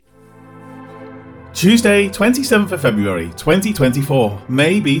Tuesday, 27th of February 2024,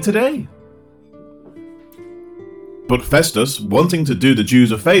 may be today. But Festus, wanting to do the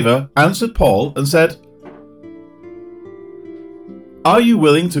Jews a favour, answered Paul and said, "Are you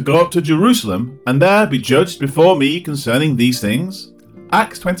willing to go up to Jerusalem and there be judged before me concerning these things?"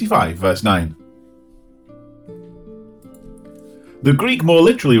 Acts 25 verse 9. The Greek more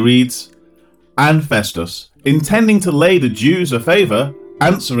literally reads, "And Festus, intending to lay the Jews a favour,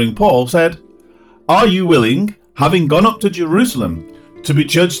 answering Paul, said, Are you willing, having gone up to Jerusalem, to be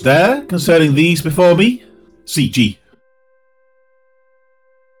judged there concerning these before me?" CG.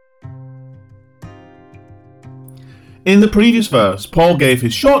 In the previous verse, Paul gave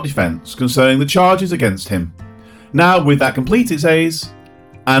his short defence concerning the charges against him. Now, with that complete, it says,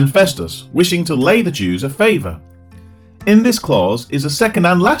 "And Festus, wishing to lay the Jews a favour." In this clause is the second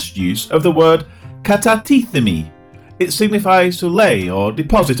and last use of the word katatithémi. It signifies to lay or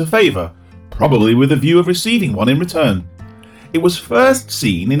deposit a favour, probably with a view of receiving one in return. It was first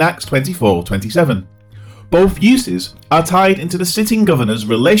seen in Acts 24:27. Both uses are tied into the sitting governor's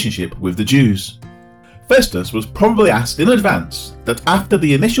relationship with the Jews. Festus was probably asked in advance that after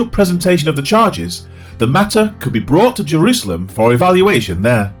the initial presentation of the charges, the matter could be brought to Jerusalem for evaluation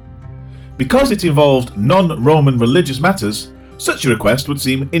there. Because it involved non-Roman religious matters, such a request would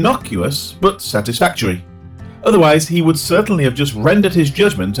seem innocuous but satisfactory. Otherwise, he would certainly have just rendered his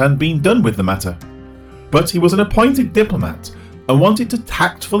judgment and been done with the matter. But he was an appointed diplomat and wanted to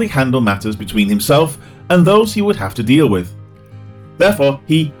tactfully handle matters between himself and those he would have to deal with. Therefore,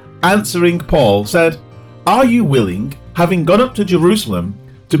 he, answering Paul, said, "Are you willing, having gone up to Jerusalem,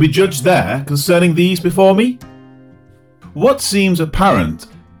 to be judged there concerning these before me?" What seems apparent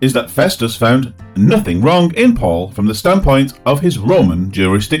is that Festus found nothing wrong in Paul from the standpoint of his Roman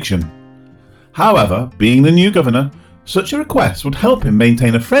jurisdiction. However, being the new governor, such a request would help him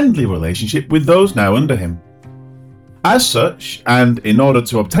maintain a friendly relationship with those now under him. As such, and in order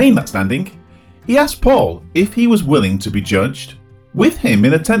to obtain that standing, he asked Paul if he was willing to be judged, with him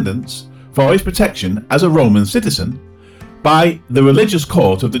in attendance, for his protection as a Roman citizen, by the religious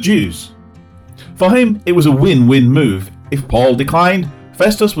court of the Jews. For him, it was a win-win move. If Paul declined,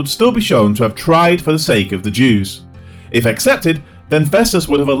 Festus would still be shown to have tried for the sake of the Jews. If accepted, then Festus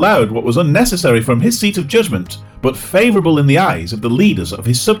would have allowed what was unnecessary from his seat of judgment, but favourable in the eyes of the leaders of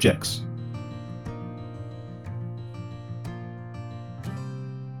his subjects.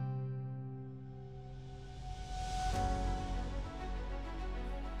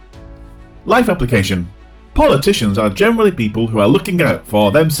 Life application. Politicians are generally people who are looking out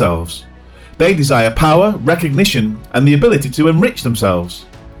for themselves. They desire power, recognition, and the ability to enrich themselves.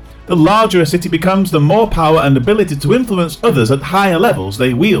 The larger a city becomes, the more power and ability to influence others at higher levels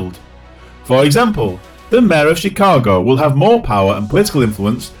they wield. For example, the mayor of Chicago will have more power and political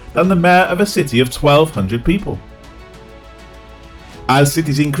influence than the mayor of a city of 1,200 people. As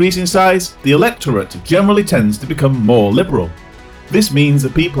cities increase in size, the electorate generally tends to become more liberal. This means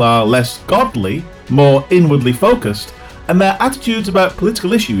that people are less godly, more inwardly focused, and their attitudes about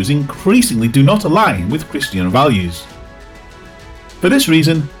political issues increasingly do not align with Christian values. For this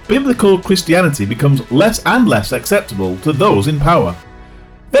reason, biblical Christianity becomes less and less acceptable to those in power.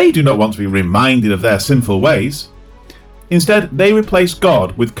 They do not want to be reminded of their sinful ways. Instead, they replace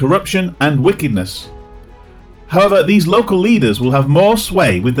God with corruption and wickedness. However, these local leaders will have more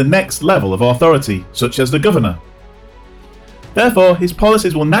sway with the next level of authority, such as the governor. Therefore, his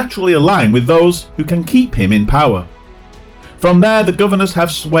policies will naturally align with those who can keep him in power. From there, the governors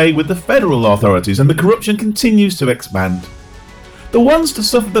have sway with the federal authorities, and the corruption continues to expand. The ones to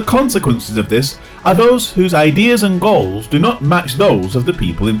suffer the consequences of this are those whose ideas and goals do not match those of the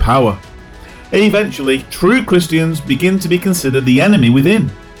people in power. Eventually, true Christians begin to be considered the enemy within.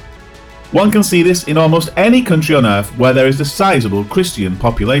 One can see this in almost any country on earth where there is a sizable Christian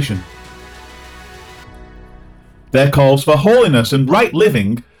population. Their calls for holiness and right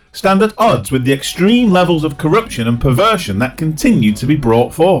living stand at odds with the extreme levels of corruption and perversion that continue to be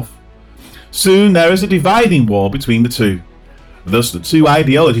brought forth. Soon there is a dividing wall between the two. Thus the two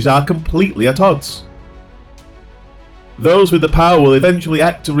ideologies are completely at odds. Those with the power will eventually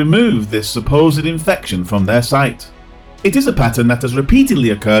act to remove this supposed infection from their sight. It is a pattern that has repeatedly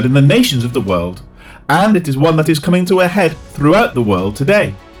occurred in the nations of the world, and it is one that is coming to a head throughout the world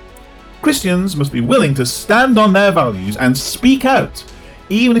today. Christians must be willing to stand on their values and speak out,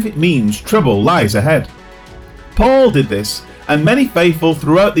 even if it means trouble lies ahead. Paul did this, and many faithful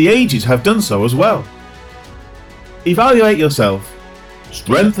throughout the ages have done so as well. Evaluate yourself,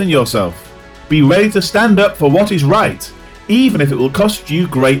 strengthen yourself, be ready to stand up for what is right, even if it will cost you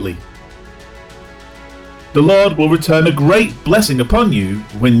greatly. The Lord will return a great blessing upon you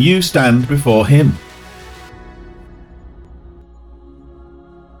when you stand before him.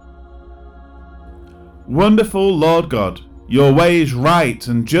 Wonderful Lord God, your way is right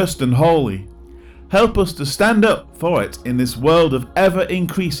and just and holy. Help us to stand up for it in this world of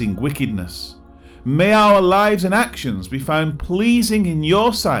ever-increasing wickedness. May our lives and actions be found pleasing in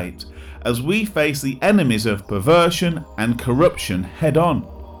your sight as we face the enemies of perversion and corruption head-on.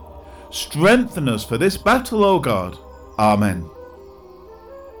 Strengthen us for this battle, O God. Amen.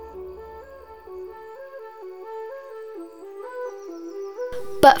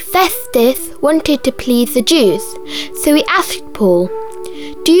 But Festus wanted to please the Jews, so he asked Paul,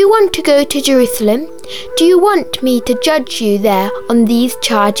 "Do you want to go to Jerusalem? Do you want me to judge you there on these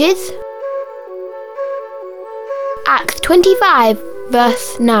charges?" Acts 25,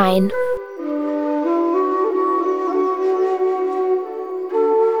 verse 9.